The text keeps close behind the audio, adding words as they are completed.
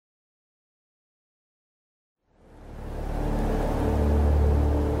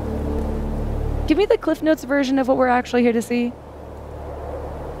Give me the Cliff Notes version of what we're actually here to see.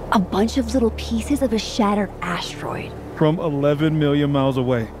 A bunch of little pieces of a shattered asteroid. From 11 million miles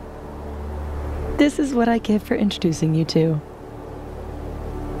away. This is what I get for introducing you to.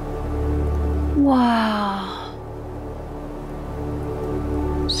 Wow.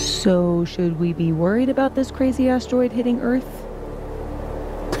 So, should we be worried about this crazy asteroid hitting Earth?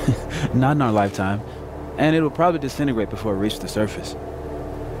 Not in our lifetime. And it will probably disintegrate before it reaches the surface.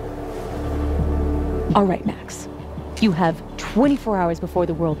 All right, Max. You have 24 hours before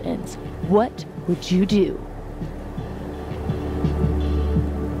the world ends. What would you do?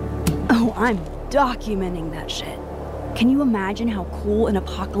 Oh, I'm documenting that shit. Can you imagine how cool an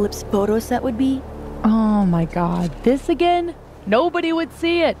apocalypse photo set would be? Oh my god, this again? Nobody would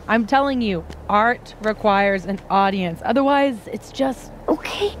see it. I'm telling you, art requires an audience. Otherwise, it's just...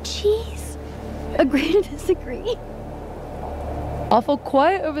 Okay, jeez. Agree to disagree. Awful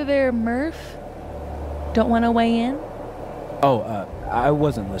quiet over there, Murph. Don't want to weigh in? Oh, I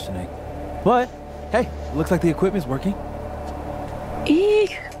wasn't listening. But, hey, looks like the equipment's working.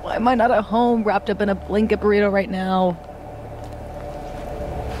 Eek, why am I not at home wrapped up in a blanket burrito right now?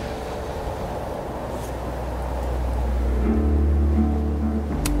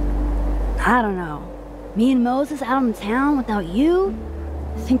 I don't know. Me and Moses out in town without you?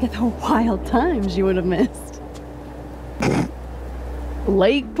 Think of the wild times you would have missed.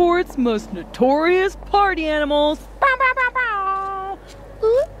 Lakeport's most notorious party animals. Bow, bow, bow, bow.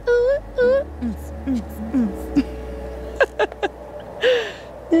 Ooh, ooh,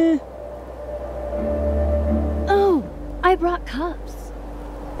 ooh. Oh, I brought cups.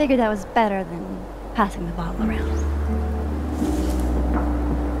 Figured that was better than passing the bottle around.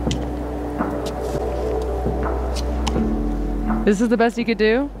 This is the best you could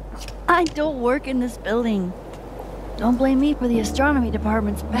do? I don't work in this building. Don't blame me for the astronomy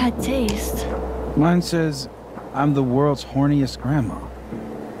department's bad taste. Mine says, I'm the world's horniest grandma.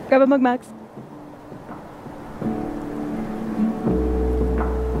 Grab a mug, Max.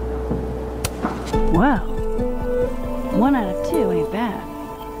 Wow. 1 out of 2 ain't bad.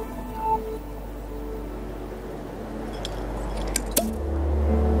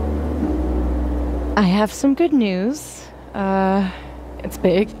 I have some good news. It's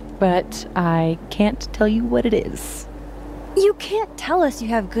big, but I can't tell you what it is. You can't tell us you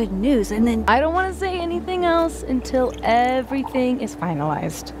have good news and then... I don't want to say anything else until everything is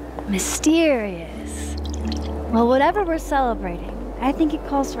finalized. Mysterious. Well, whatever we're celebrating, I think it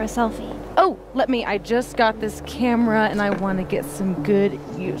calls for a selfie. Oh, I just got this camera and I want to get some good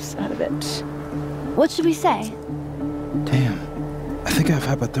use out of it. What should we say? Damn, I think I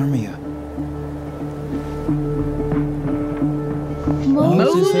have hypothermia.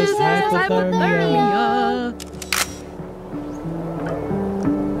 Moses has hypothermia.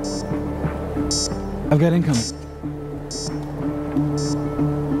 I've got incoming.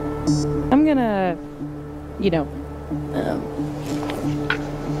 I'm gonna,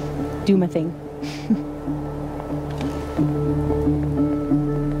 do my thing.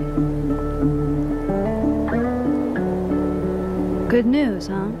 Good news,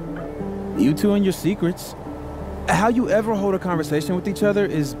 huh? You two and your secrets. How you ever hold a conversation with each other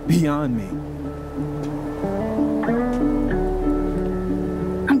is beyond me.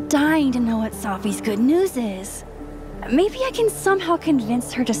 I'm dying to know what Safi's good news is. Maybe I can somehow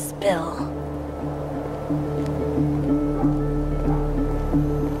convince her to spill.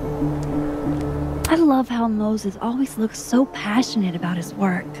 I love how Moses always looks so passionate about his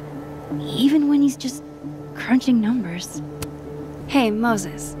work, even when he's just crunching numbers. Hey,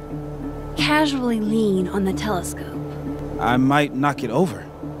 Moses. Casually lean on the telescope. I might knock it over.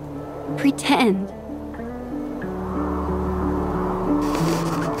 Pretend.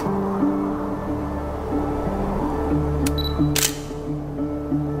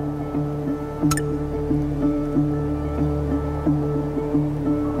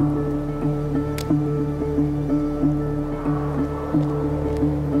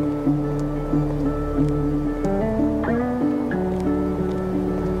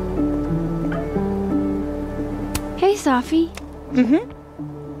 Hey, Safi.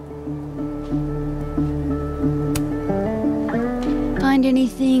 Find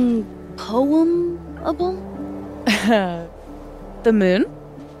anything poemable? The moon?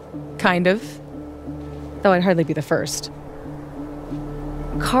 Kind of. Though I'd hardly be the first.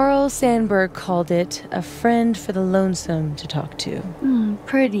 Carl Sandburg called it a friend for the lonesome to talk to.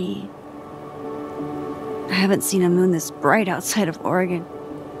 Pretty. I haven't seen a moon this bright outside of Oregon.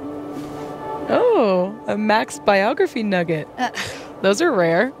 Oh, a Max biography nugget. Those are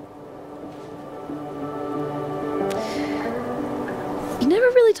rare. You never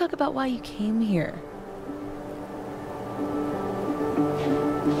really talk about why you came here.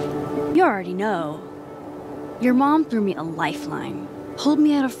 You already know. Your mom threw me a lifeline, pulled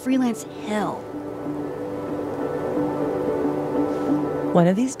me out of freelance hell. One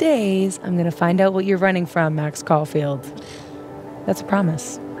of these days, I'm gonna find out what you're running from, Max Caulfield. That's a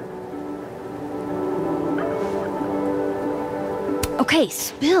promise. Okay,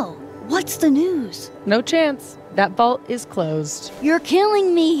 spill. What's the news? No chance. That vault is closed. You're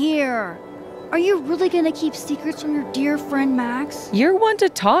killing me here. Are you really gonna keep secrets from your dear friend Max? You're one to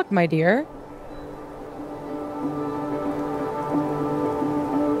talk, my dear.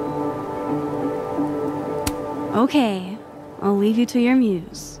 Okay, I'll leave you to your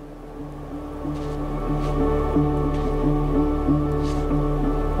muse.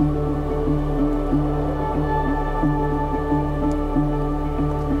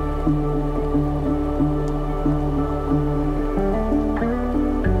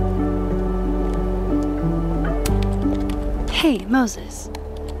 Hey, Moses.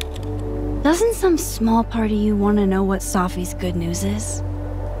 Doesn't some small part of you want to know what Safi's good news is?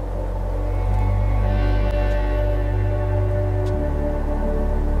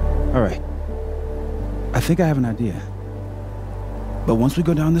 All right. I think I have an idea. But once we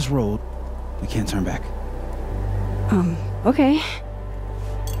go down this road, we can't turn back. Okay.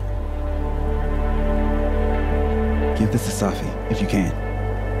 Give this to Safi, if you can.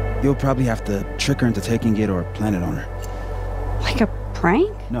 You'll probably have to trick her into taking it or plant it on her. Like a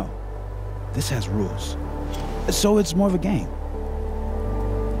prank? No. This has rules. So it's more of a game.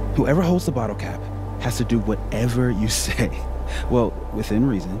 Whoever holds the bottle cap has to do whatever you say. Well, within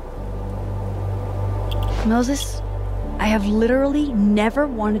reason. Moses, I have literally never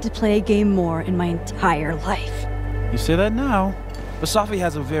wanted to play a game more in my entire life. You say that now, but Safi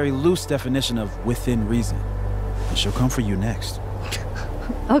has a very loose definition of within reason. And she'll come for you next.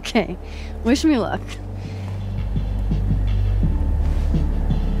 Okay, wish me luck.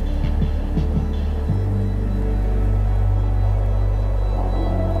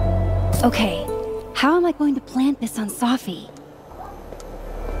 Okay, how am I going to plant this on Safi?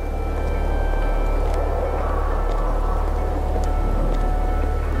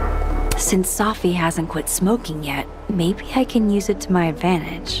 Since Safi hasn't quit smoking yet, maybe I can use it to my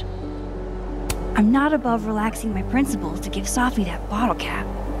advantage. I'm not above relaxing my principles to give Safi that bottle cap.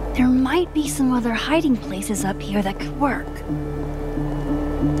 There might be some other hiding places up here that could work.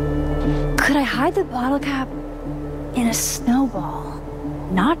 Could I hide the bottle cap in a snowball?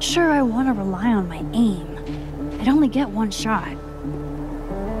 Not sure I want to rely on my aim. I'd only get one shot.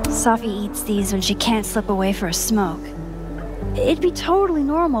 Safi eats these when she can't slip away for a smoke. It'd be totally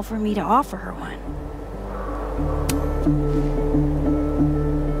normal for me to offer her one.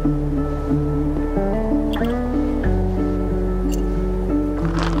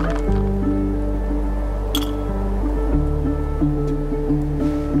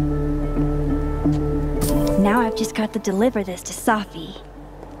 Now I've just got to deliver this to Safi.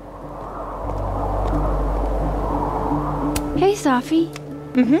 Hey, Safi.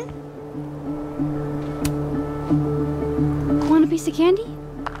 Want a piece of candy?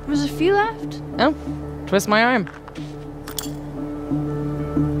 There's a few left. Oh, twist my arm.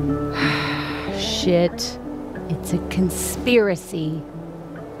 Shit. It's a conspiracy.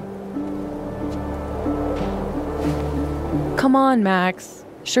 Come on, Max.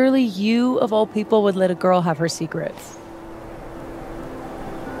 Surely you, of all people, would let a girl have her secrets.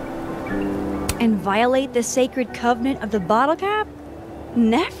 And violate the sacred covenant of the bottle cap?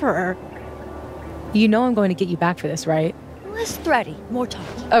 Never. You know I'm going to get you back for this, right? Less thready, more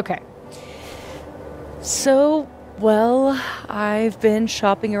talky. Okay. So, well, I've been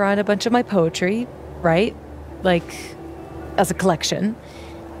shopping around a bunch of my poetry, right? Like, as a collection.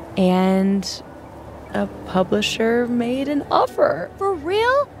 And a publisher made an offer. For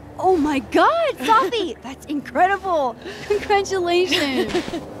real? Oh my god, Safi! That's incredible! Congratulations!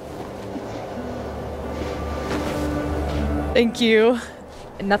 Thank you.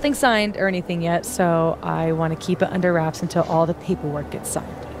 Nothing signed or anything yet, so I want to keep it under wraps until all the paperwork gets signed.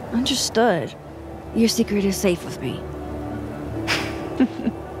 Understood. Your secret is safe with me.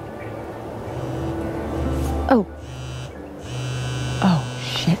 Oh. Oh,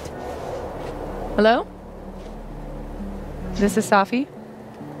 shit. Hello? This is Safi?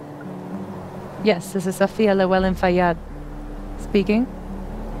 Yes, this is Safia Llewellyn Fayyad. Speaking.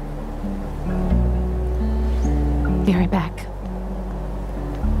 Be right back.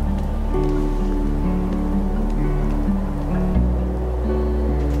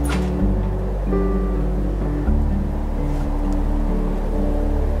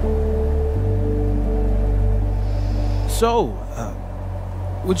 So,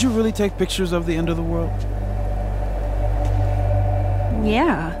 would you really take pictures of the end of the world?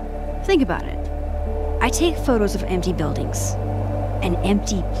 Yeah. Think about it. I take photos of empty buildings. An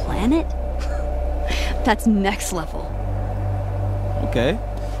empty planet? That's next level. Okay.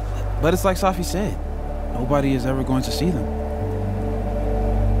 But it's like Safi said. Nobody is ever going to see them.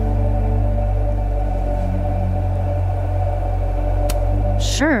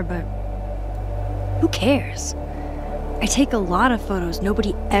 Sure, but who cares? I take a lot of photos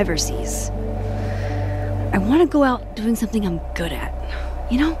nobody ever sees. I want to go out doing something I'm good at,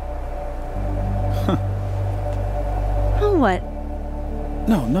 you know? Oh, what?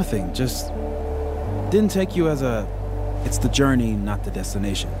 No, nothing. Just didn't take you as a it's the journey, not the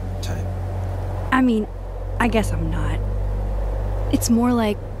destination type. I mean, I guess I'm not. It's more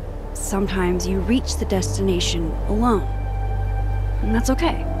like sometimes you reach the destination alone. And that's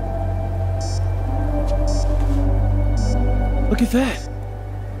okay. Look at that.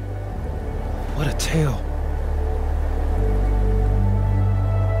 What a tale.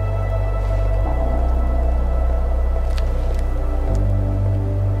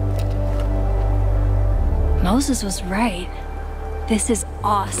 Moses was right. This is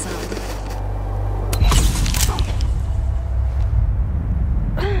awesome.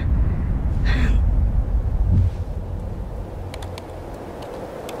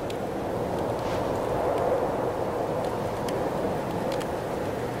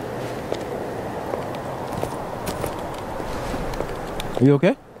 Are you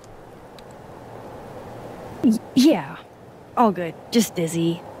okay? Yeah, all good. Just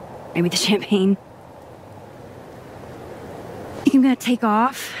dizzy. Maybe the champagne. Think I'm gonna take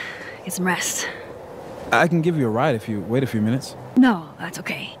off, get some rest. I can give you a ride if you wait a few minutes. No, that's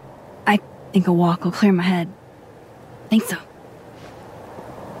okay. I think a walk will clear my head. Think so.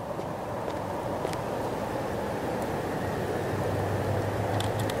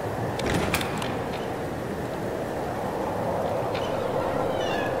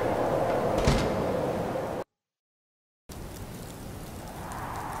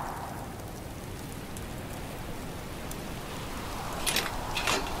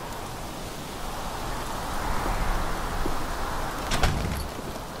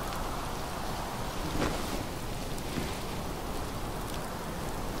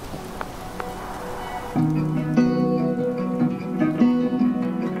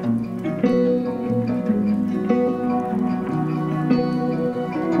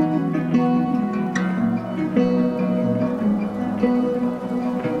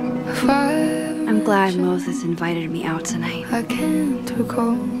 I'm glad Moses invited me out tonight. I can't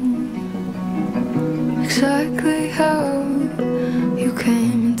recall exactly how you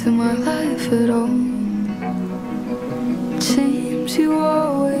came into my life at all. It seems you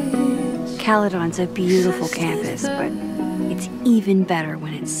always Caledon's a beautiful campus, but it's even better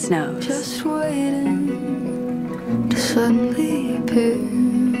when it snows. just waiting to suddenly appear.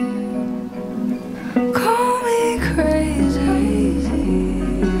 Call me crazy,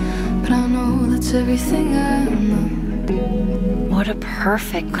 but I know that's everything I know. What a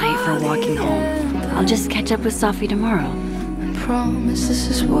perfect night for walking home. I'll just catch up with Safi tomorrow. I promise this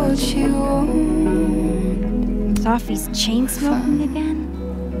is what you want. Safi's chain smoking again?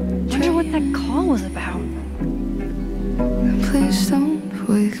 Wonder what that call was about. Please don't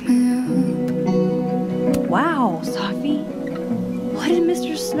wake me up. Wow, Safi. What did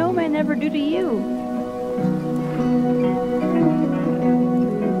Mr. Snowman ever do to you?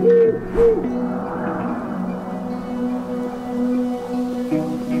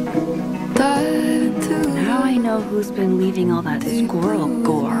 Now I know who's been leaving all that squirrel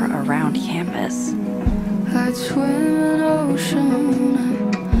gore around campus. I'd swim an ocean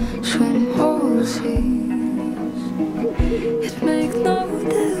and swim whole seas. It'd make no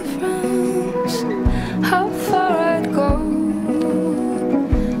difference how far I'd go,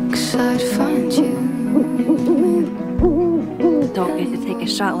 'cause I'd find you. Don't get to take a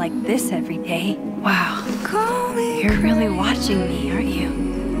shot like this every day. Wow, Call me you're really watching me, aren't you?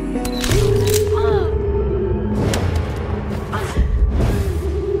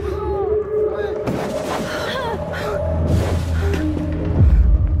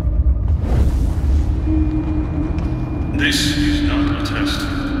 This is not a test.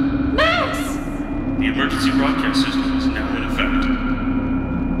 Max! The emergency broadcast system is now in effect.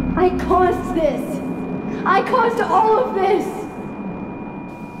 I caused this! I caused all of this!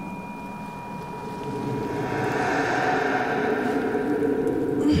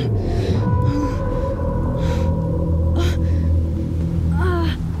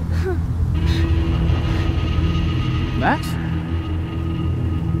 Max?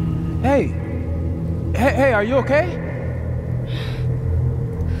 Hey, are you okay?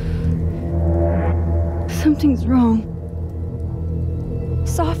 Something's wrong.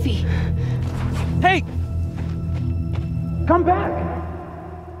 Safi! Hey! Come back!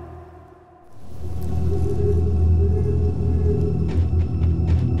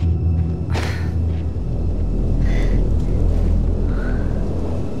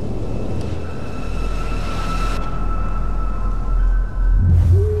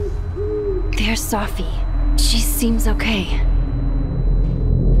 There's Safi. She seems okay.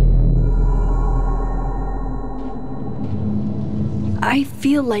 I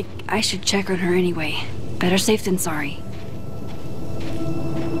feel like I should check on her anyway. Better safe than sorry.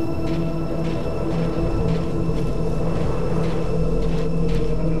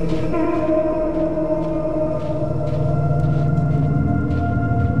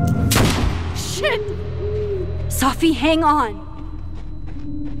 Shit! Safi, hang on!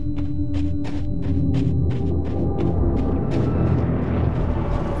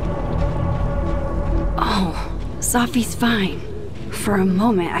 Oh, Safi's fine. For a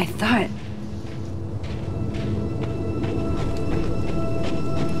moment, I thought...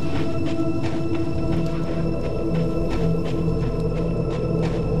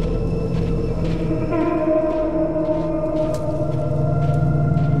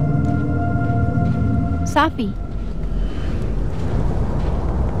 Safi.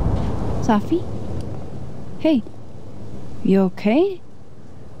 Safi? Hey, you okay?